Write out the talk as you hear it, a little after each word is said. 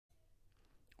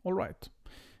Alright,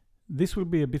 this will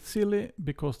be a bit silly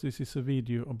because this is a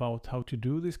video about how to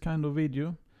do this kind of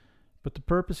video, but the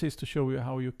purpose is to show you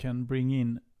how you can bring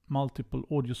in multiple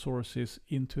audio sources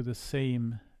into the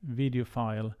same video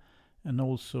file, and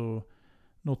also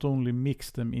not only mix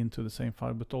them into the same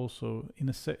file, but also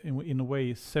in a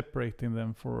way separating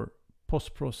them for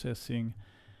post-processing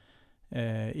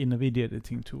in a video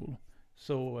editing tool.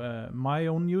 So my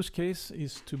own use case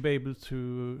is to be able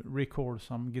to record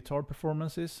some guitar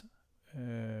performances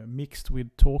mixed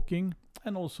with talking,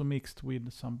 and also mixed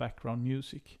with some background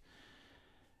music.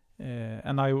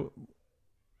 And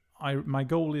my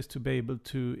goal is to be able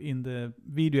to, in the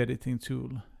video editing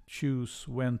tool, choose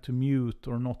when to mute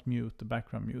or not mute the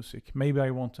background music. Maybe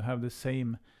I want to have the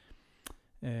same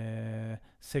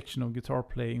section of guitar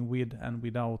playing with and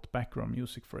without background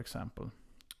music, for example.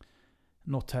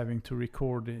 Not having to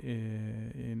record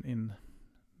in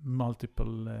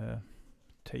multiple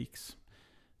takes.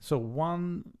 So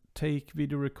one take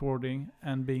video recording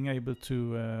and being able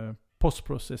to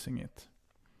post-processing it.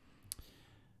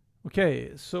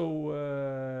 Okay, so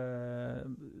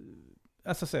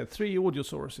as I said, 3 audio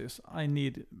sources. I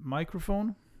need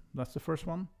microphone, that's the first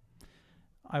one.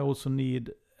 I also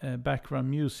need background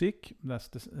music, that's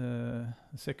the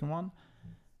second one.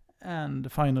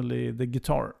 And finally the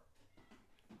guitar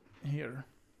here.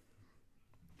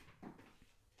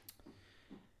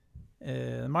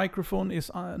 Microphone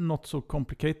is not so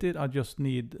complicated. I just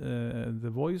need the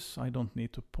voice. I don't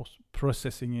need to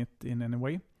processing it in any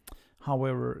way.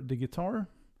 However, the guitar,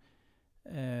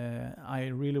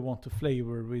 I really want to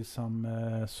flavor with some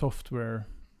software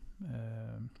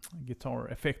guitar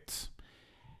effects.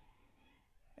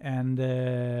 And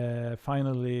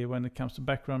finally, when it comes to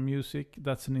background music,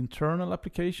 that's an internal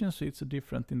application, so it's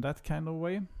different in that kind of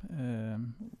way.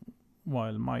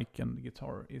 While mic and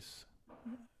guitar is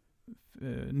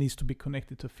needs to be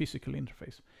connected to a physical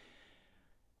interface.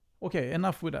 Okay,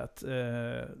 enough with that.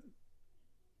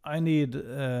 I need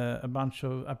a bunch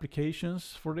of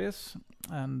applications for this,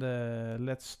 and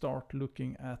let's start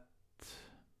looking at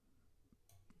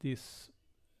this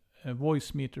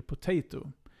VoiceMeeter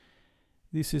Potato.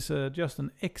 This is just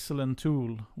an excellent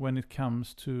tool when it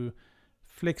comes to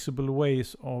flexible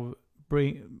ways of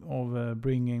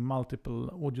bringing multiple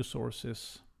audio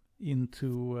sources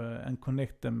into and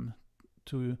connect them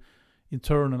to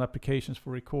internal applications for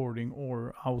recording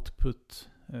or output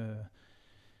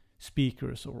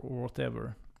speakers or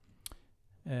whatever.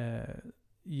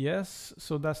 Yes,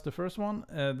 so that's the first one.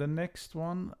 The next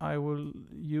one I will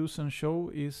use and show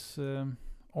is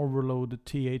Overloud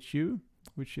THU,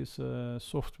 which is a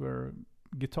software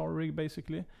guitar rig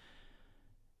basically.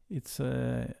 It's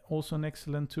also an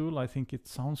excellent tool. I think it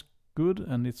sounds good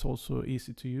and it's also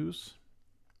easy to use.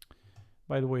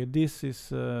 By the way, this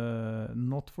is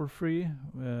not for free.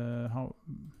 The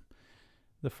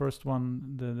first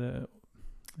one, the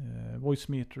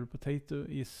VoiceMeeter Potato,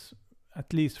 is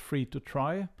at least free to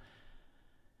try,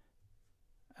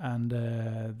 and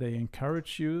they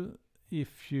encourage you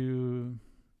to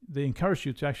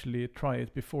actually try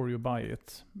it before you buy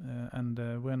it, and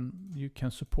when you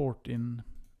can support in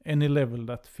any level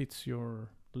that fits your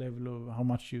level of how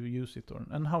much you use it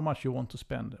and how much you want to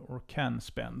spend or can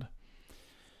spend.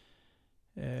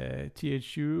 THU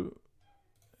you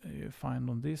find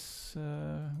on this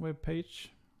web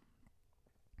page.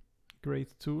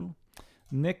 Great tool.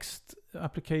 Next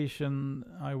application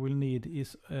I will need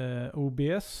is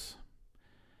OBS,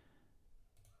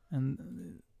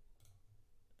 and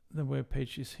the web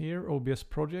page is here. OBS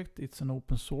project. It's an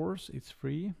open source. It's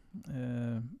free.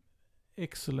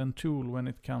 Excellent tool when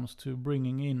it comes to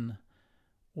bringing in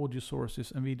audio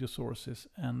sources and video sources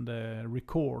and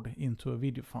record into a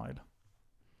video file.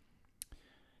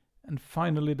 And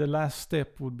finally, the last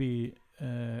step would be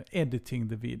editing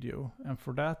the video, and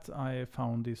for that I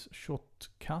found this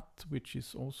Shotcut, which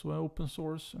is also an open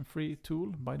source and free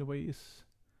tool. By the way, is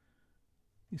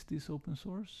this open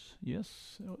source?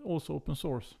 Yes, also open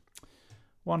source.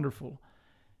 Wonderful.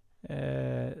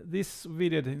 This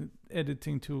video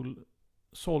editing tool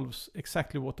solves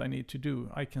exactly what I need to do.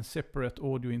 I can separate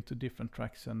audio into different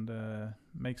tracks and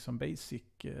make some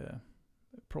basic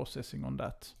processing on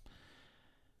that.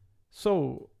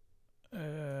 So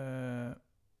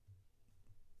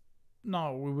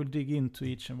now we will dig into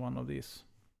each and one of these.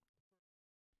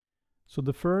 So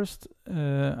the first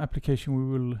application we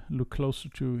will look closer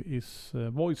to is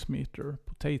VoiceMeeter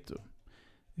Potato.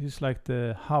 This is like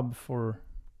the hub for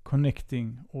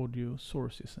connecting audio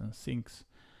sources and syncs.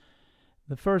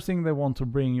 The first thing they want to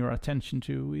bring your attention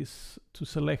to is to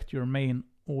select your main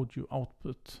audio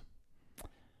output,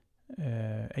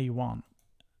 A1.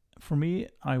 For me,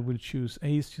 I will choose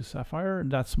THU Saffire.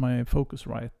 That's my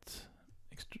Focusrite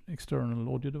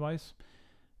external audio device,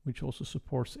 which also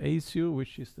supports THU,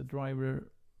 which is the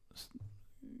driver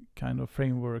kind of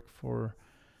framework for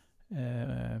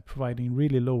providing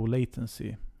really low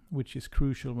latency, which is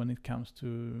crucial when it comes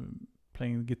to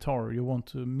playing guitar. You want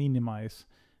to minimize,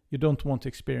 you don't want to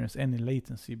experience any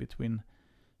latency between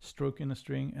stroking a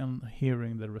string and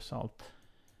hearing the result.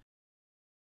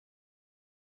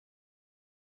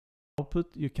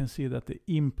 Output, you can see that the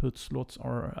input slots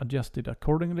are adjusted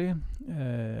accordingly,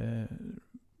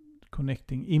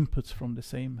 connecting inputs from the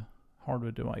same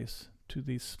hardware device to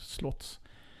these slots.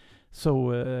 So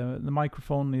the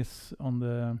microphone is on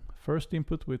the first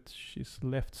input, which is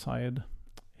left side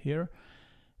here.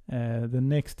 The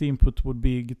next input would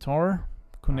be guitar,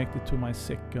 connected to my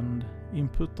second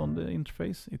input on the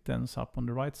interface. It ends up on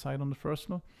the right side on the first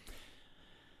slot.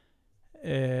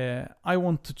 I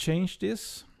want to change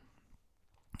this.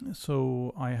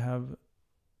 So I have,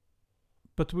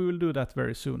 but we will do that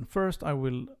very soon. First, I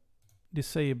will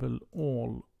disable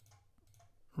all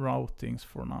routings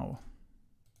for now.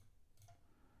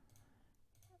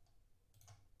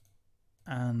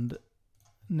 And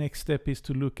next step is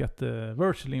to look at the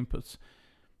virtual inputs.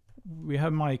 We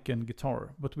have mic and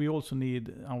guitar, but we also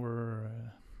need our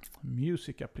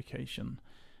music application.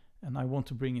 And I want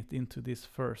to bring it into this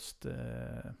first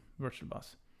virtual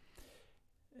bus.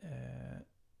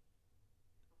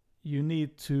 You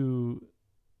need to,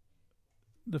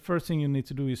 the first thing you need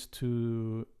to do is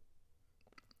to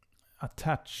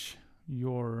attach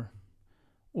your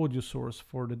audio source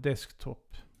for the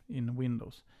desktop in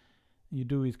Windows. You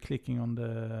do it clicking on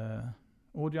the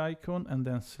audio icon and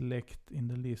then select in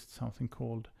the list something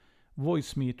called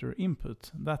VoiceMeeter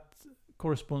input. That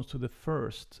corresponds to the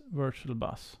first virtual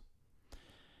bus.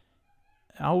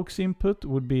 AUX input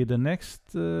would be the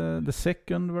next, the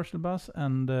second virtual bus,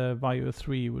 and VIO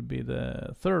 3 would be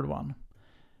the third one.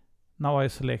 Now I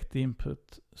select the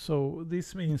input. So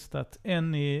this means that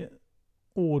any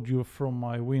audio from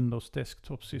my Windows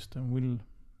desktop system will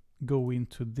go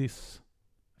into this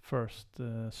first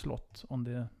slot on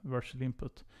the virtual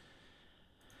input.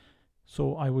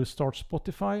 So I will start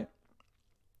Spotify.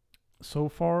 So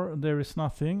far there is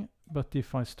nothing, but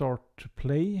if I start to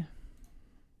play,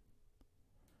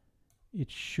 it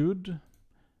should,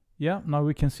 yeah, now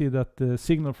we can see that the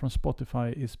signal from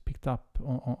Spotify is picked up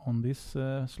on this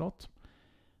slot.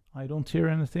 I don't hear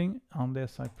anything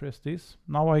unless I press this.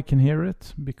 Now I can hear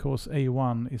it because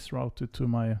A1 is routed to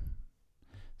my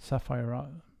Saffire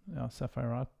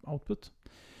output.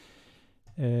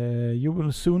 You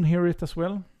will soon hear it as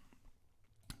well.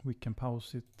 We can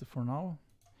pause it for now.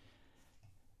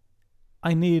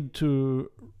 I need to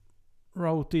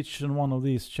route each and one of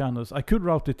these channels. I could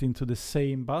route it into the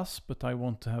same bus, but I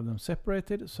want to have them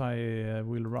separated, so I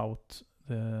will route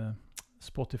the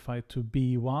Spotify to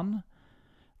B1.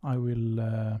 I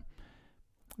will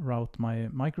route my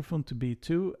microphone to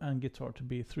B2 and guitar to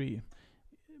B3.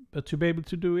 But to be able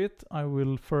to do it, I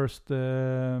will first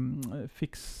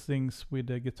fix things with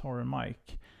the guitar and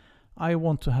mic. I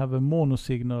want to have a mono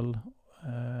signal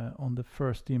on the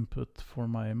first input for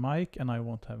my mic, and I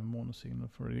want to have a mono signal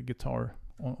for the guitar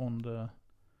on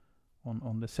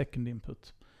the second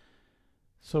input.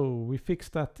 So we fix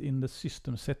that in the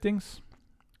system settings.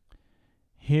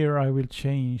 Here I will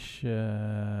change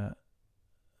the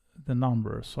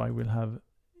number, so I will have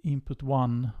input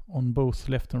 1 on both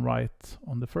left and right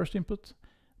on the first input.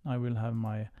 I will have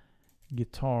my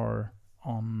guitar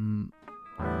on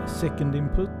the second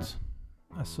input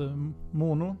as a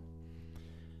mono.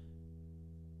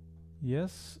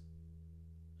 Yes,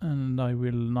 and I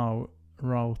will now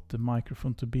route the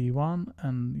microphone to B1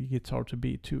 and guitar to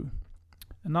B2.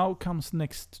 And now comes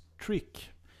next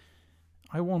trick.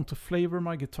 I want to flavor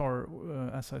my guitar,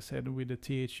 as I said, with the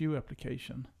THU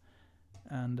application.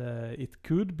 And it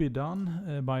could be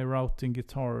done by routing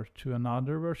guitar to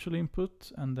another virtual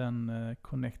input and then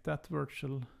connect that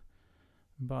virtual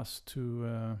bus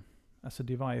to as a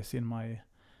device in my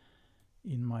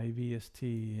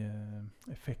VST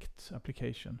effect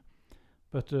application.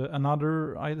 But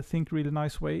another, I think, really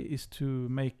nice way is to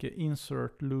make an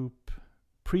insert loop,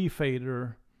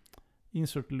 pre-fader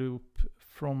insert loop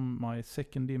from my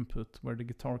second input where the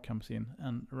guitar comes in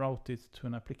and route it to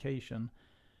an application,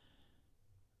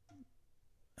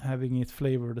 having it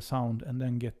flavor the sound and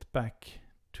then get back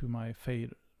to my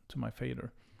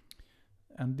fader.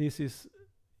 And this is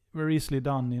very easily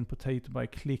done in Potato by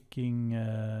clicking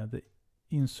the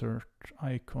insert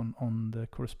icon on the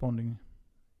corresponding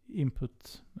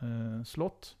input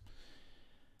slot.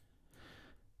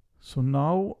 So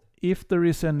now If there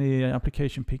is any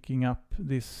application picking up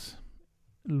this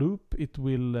loop, it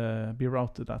will be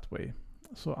routed that way.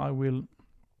 So I will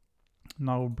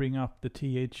now bring up the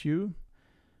THU,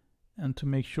 and to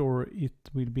make sure it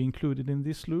will be included in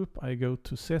this loop, I go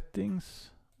to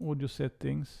Settings, Audio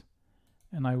Settings,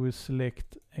 and I will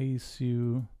select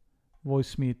ASU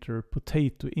VoiceMeeter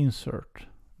Potato Insert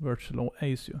Virtual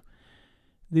ASU.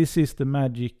 This is the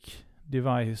magic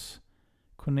device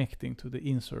connecting to the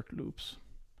insert loops.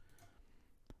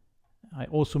 I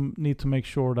also need to make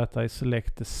sure that I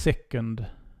select the second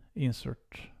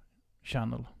insert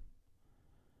channel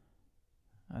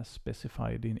as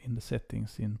specified in the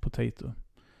settings in Potato.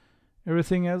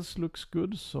 Everything else looks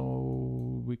good,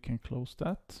 so we can close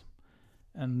that.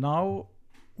 And now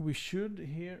we should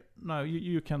hear, no,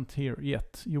 you can't hear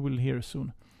yet, you will hear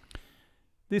soon.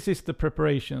 This is the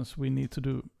preparations we need to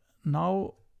do.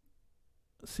 Now,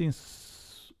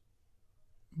 since,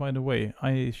 by the way,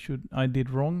 I did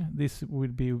wrong, this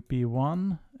would be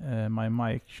B1, my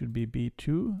mic should be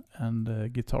B2,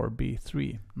 and guitar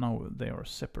B3. Now they are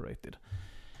separated.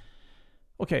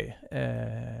 Okay,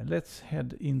 let's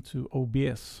head into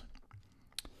OBS.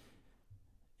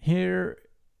 Here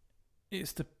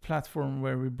is the platform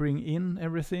where we bring in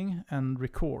everything and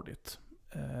record it.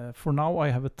 For now I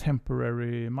have a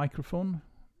temporary microphone,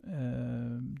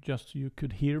 just so you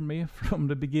could hear me from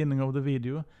the beginning of the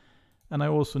video. And I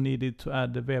also needed to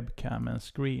add the webcam and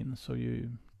screen so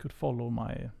you could follow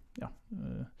my,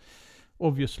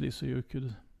 obviously, so you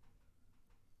could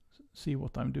see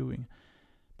what I'm doing.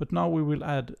 But now we will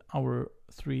add our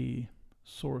 3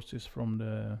 sources from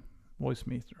the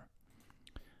VoiceMeeter.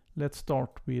 Let's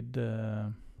start with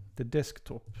the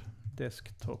desktop.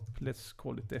 Let's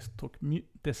call it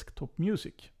desktop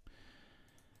music.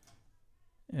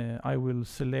 I will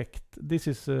select, this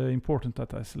is important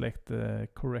that I select the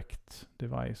correct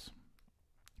device.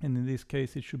 And in this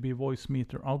case it should be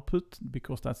VoiceMeeter output,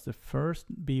 because that's the first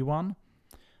B1.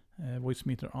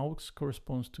 VoiceMeeter aux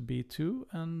corresponds to B2,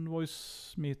 and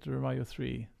VoiceMeeter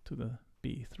VIO3 to the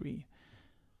B3.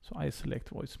 So I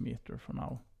select VoiceMeeter for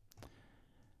now.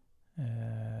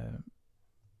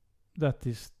 That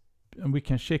is, and we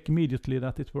can check immediately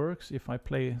that it works if I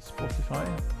play Spotify.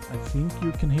 I think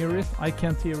you can hear it. I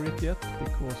can't hear it yet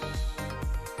because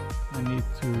I need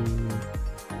to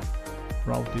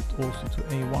route it also to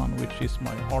A1, which is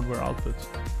my hardware output.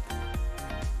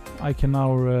 I can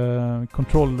now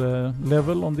control the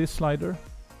level on this slider.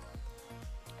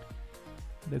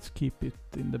 Let's keep it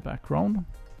in the background.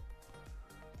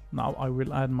 Now I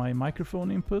will add my microphone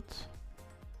input.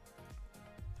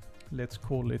 Let's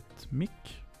call it mic.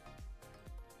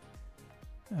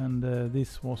 And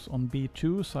this was on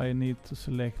B2, so I need to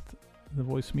select the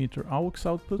VoiceMeeter aux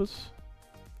outputs.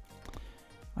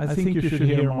 I think you should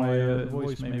hear my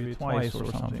voice maybe twice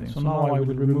or something. So now I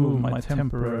will remove my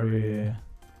temporary...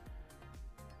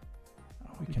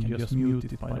 We can just mute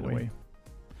it, by the way.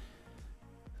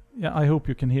 Yeah, I hope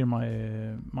you can hear my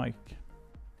mic.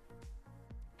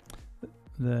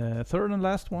 The third and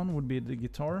last one would be the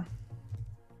guitar,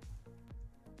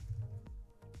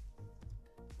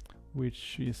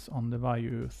 which is on the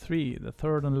value 3, the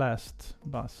third and last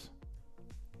bass.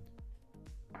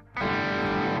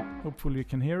 Hopefully you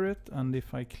can hear it, and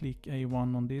if I click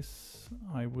A1 on this,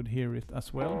 I would hear it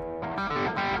as well.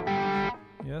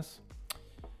 Yes.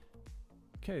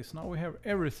 Okay, so now we have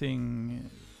everything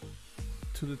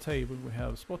to the table. We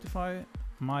have Spotify,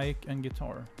 mic and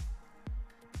guitar.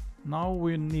 Now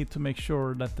we need to make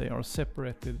sure that they are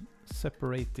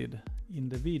separated in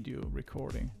the video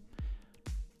recording.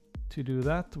 To do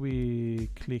that,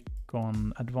 we click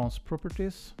on Advanced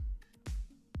Properties,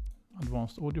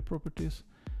 Advanced Audio Properties,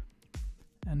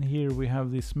 and here we have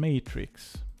this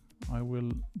matrix. I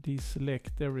will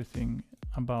deselect everything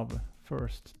above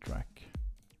first track.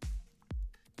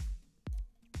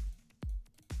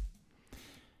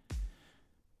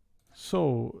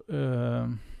 So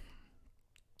the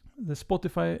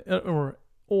Spotify or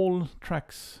all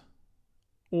tracks,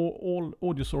 all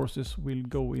audio sources will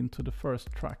go into the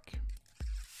first track.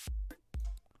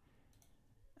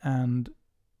 And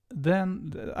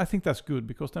then I think that's good,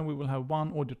 because then we will have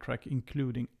one audio track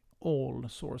including all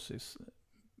sources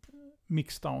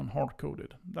mixed down, hard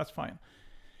coded. That's fine.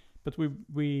 But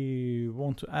we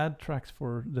want to add tracks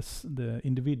for the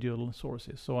individual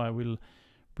sources. So I will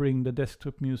bring the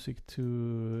desktop music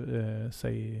to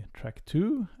say track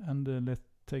 2, and let's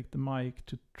take the mic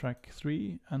to track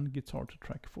 3 and guitar to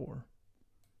track 4.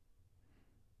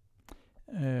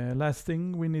 Last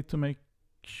thing we need to make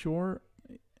sure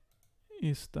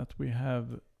is that we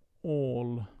have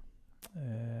all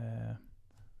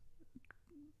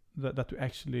that we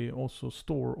actually also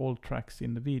store all tracks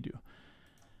in the video.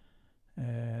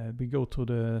 We go to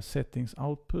the settings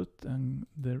output and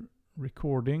the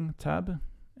recording tab,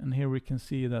 and here we can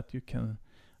see that you can,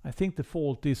 I think the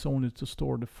default is only to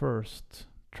store the first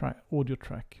audio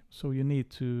track, so you need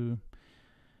to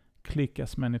click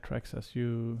as many tracks as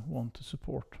you want to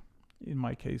support. In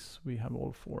my case we have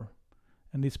all 4,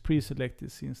 and it's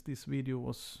pre-selected since this video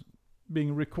was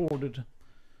being recorded.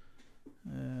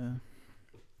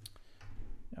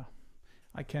 Yeah,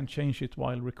 I can't change it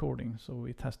while recording, so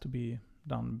it has to be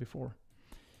done before.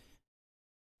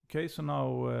 Okay, so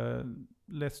now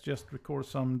let's just record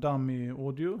some dummy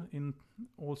audio in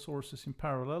all sources in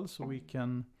parallel, so we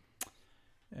can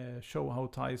show how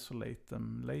to isolate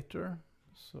them later.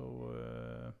 So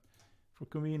for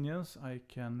convenience, I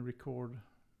can record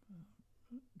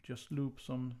just loops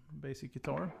on basic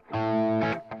guitar.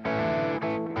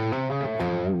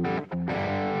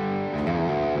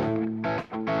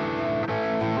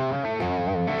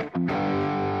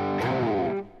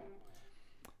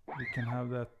 We can have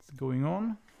that going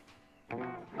on.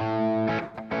 And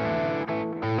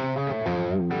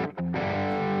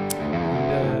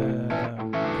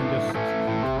can just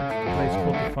play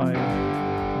Spotify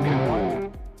meanwhile.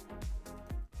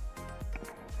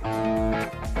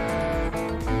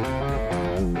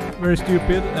 Very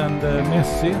stupid and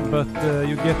messy, but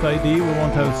you get the idea. We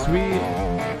want to have 3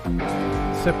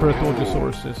 separate audio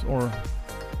sources, or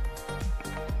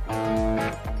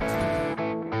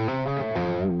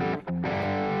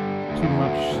too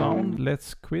much sound.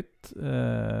 Let's quit.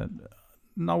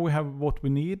 Now we have what we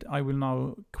need. I will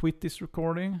now quit this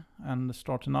recording and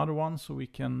start another one, so we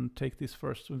can take this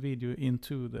first video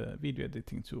into the video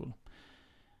editing tool.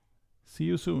 See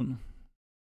you soon.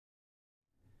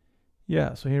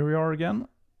 Yeah, so here we are again.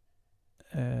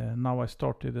 Now I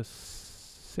started a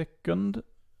second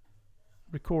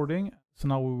recording. So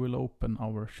now we will open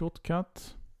our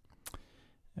shortcut,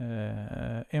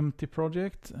 empty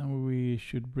project, and we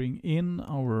should bring in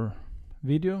our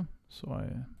video. So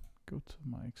I go to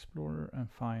my Explorer and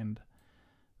find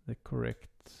the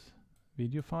correct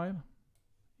video file,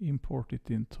 import it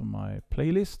into my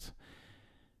playlist.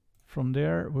 From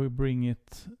there we bring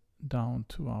it down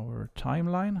to our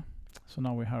timeline. So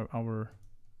now we have our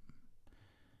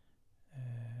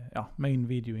main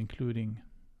video, including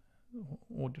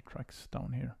audio tracks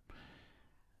down here.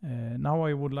 Now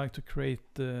I would like to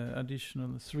create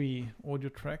additional 3 audio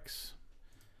tracks.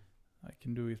 I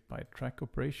can do it by track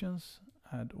operations,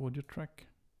 add audio track.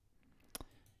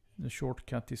 The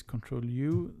shortcut is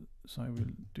Ctrl-U, so I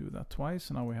will do that twice.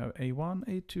 And now we have A1,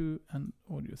 A2 and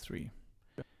audio 3.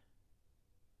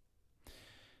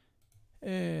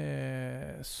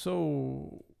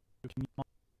 So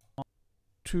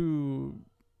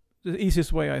the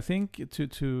easiest way, I think,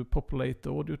 to populate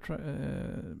the audio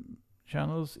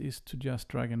channels is to just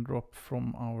drag and drop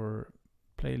from our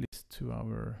playlist to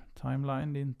our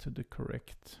timeline into the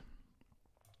correct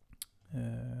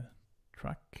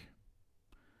track,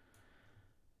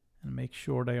 and make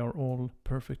sure they are all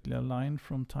perfectly aligned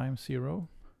from time 0.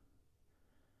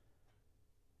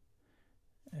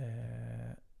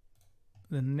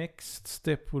 The next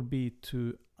step would be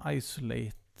to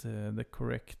isolate the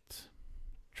correct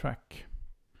track.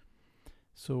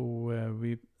 So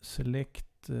we select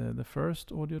the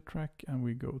first audio track and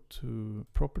we go to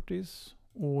Properties,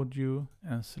 Audio,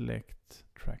 and select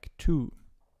track 2.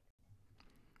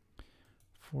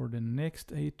 For the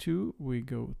next A2 we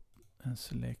go and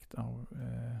select our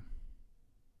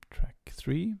track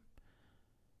 3.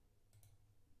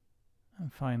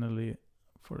 And finally,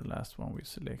 for the last one, we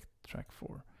select track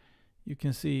 4. You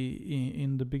can see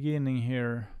in the beginning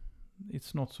here,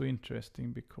 it's not so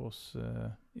interesting because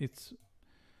it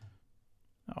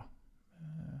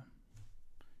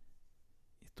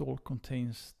all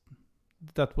contains,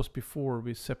 that was before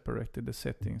we separated the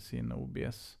settings in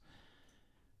OBS.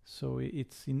 So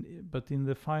it's but in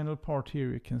the final part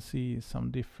here you can see some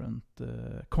different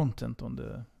content on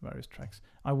the various tracks.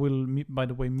 I will, by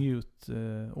the way, mute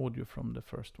audio from the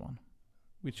first one,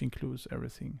 which includes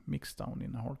everything mixed down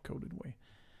in a hard-coded way.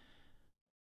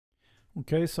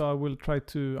 Okay, so I will try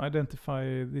to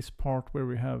identify this part where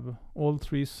we have all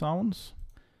 3 sounds.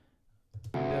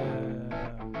 You can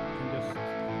just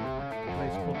play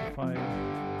Spotify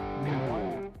meanwhile.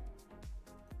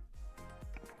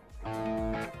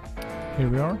 Here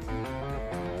we are.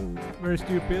 Very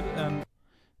stupid. And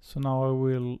so now I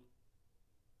will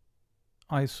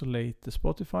isolate the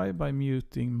Spotify by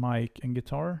muting mic and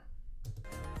guitar.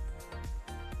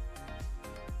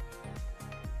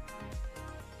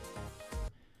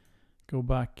 Go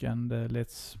back and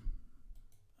let's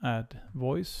add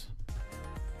voice.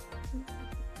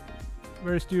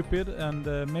 Very stupid and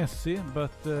messy,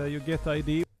 but you get the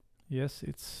idea. Yes,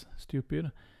 it's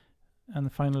stupid.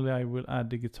 And finally I will add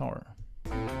the guitar.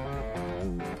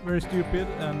 Very stupid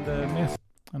and messy.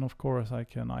 And of course I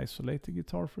can isolate the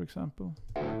guitar, for example.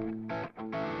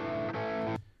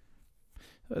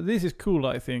 This is cool,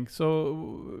 I think. So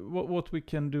what we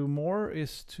can do more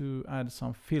is to add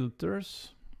some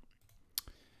filters.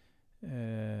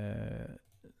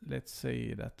 Let's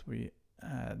say that we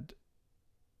add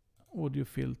audio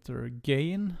filter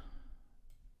gain.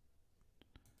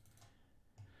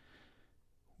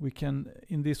 We can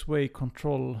in this way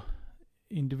control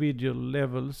individual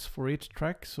levels for each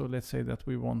track. So let's say that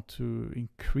we want to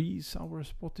increase our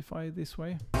Spotify this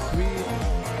way. 3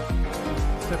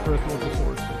 separate audio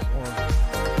sources.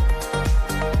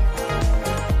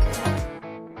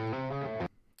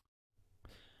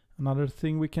 Another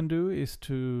thing we can do is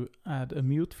to add a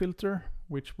mute filter,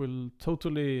 which will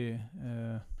totally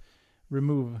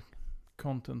remove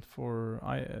content for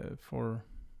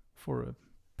a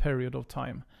period of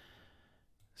time.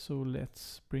 So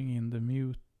let's bring in the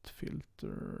mute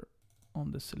filter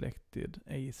on the selected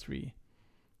A3.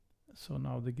 So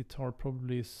now the guitar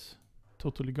probably is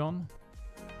totally gone.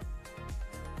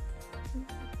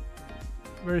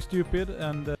 Very stupid,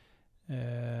 and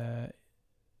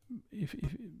if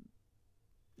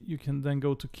you can then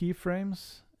go to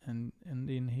keyframes, and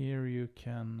in here you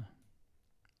can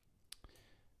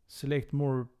select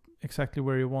more exactly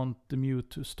where you want the mute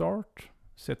to start,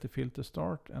 set the filter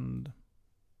start and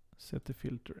set the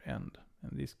filter end,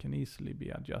 and this can easily be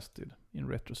adjusted in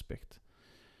retrospect.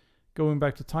 Going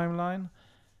back to timeline,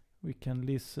 we can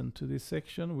listen to this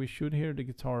section. We should hear the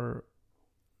guitar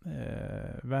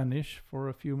vanish for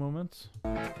a few moments.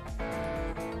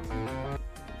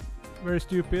 Very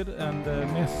stupid and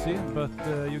messy, but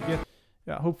you get,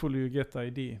 yeah, hopefully you get the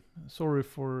idea. Sorry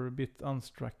for a bit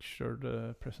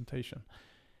unstructured presentation.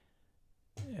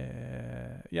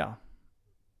 Yeah,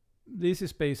 this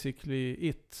is basically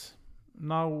it.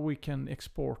 Now we can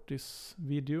export this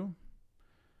video,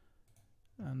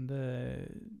 and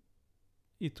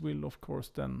it will of course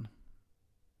then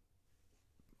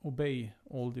obey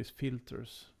all these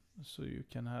filters, so you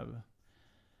can have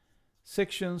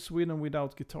sections with and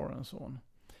without guitar and so on.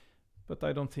 But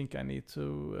I don't think I need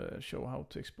to show how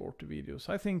to export the videos.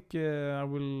 I think I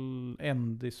will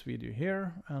end this video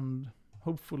here, and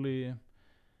hopefully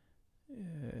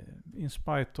in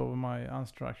spite of my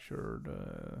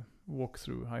unstructured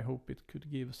walkthrough, I hope it could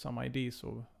give some ideas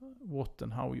of what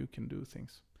and how you can do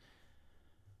things.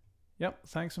 Yeah,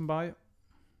 thanks and bye.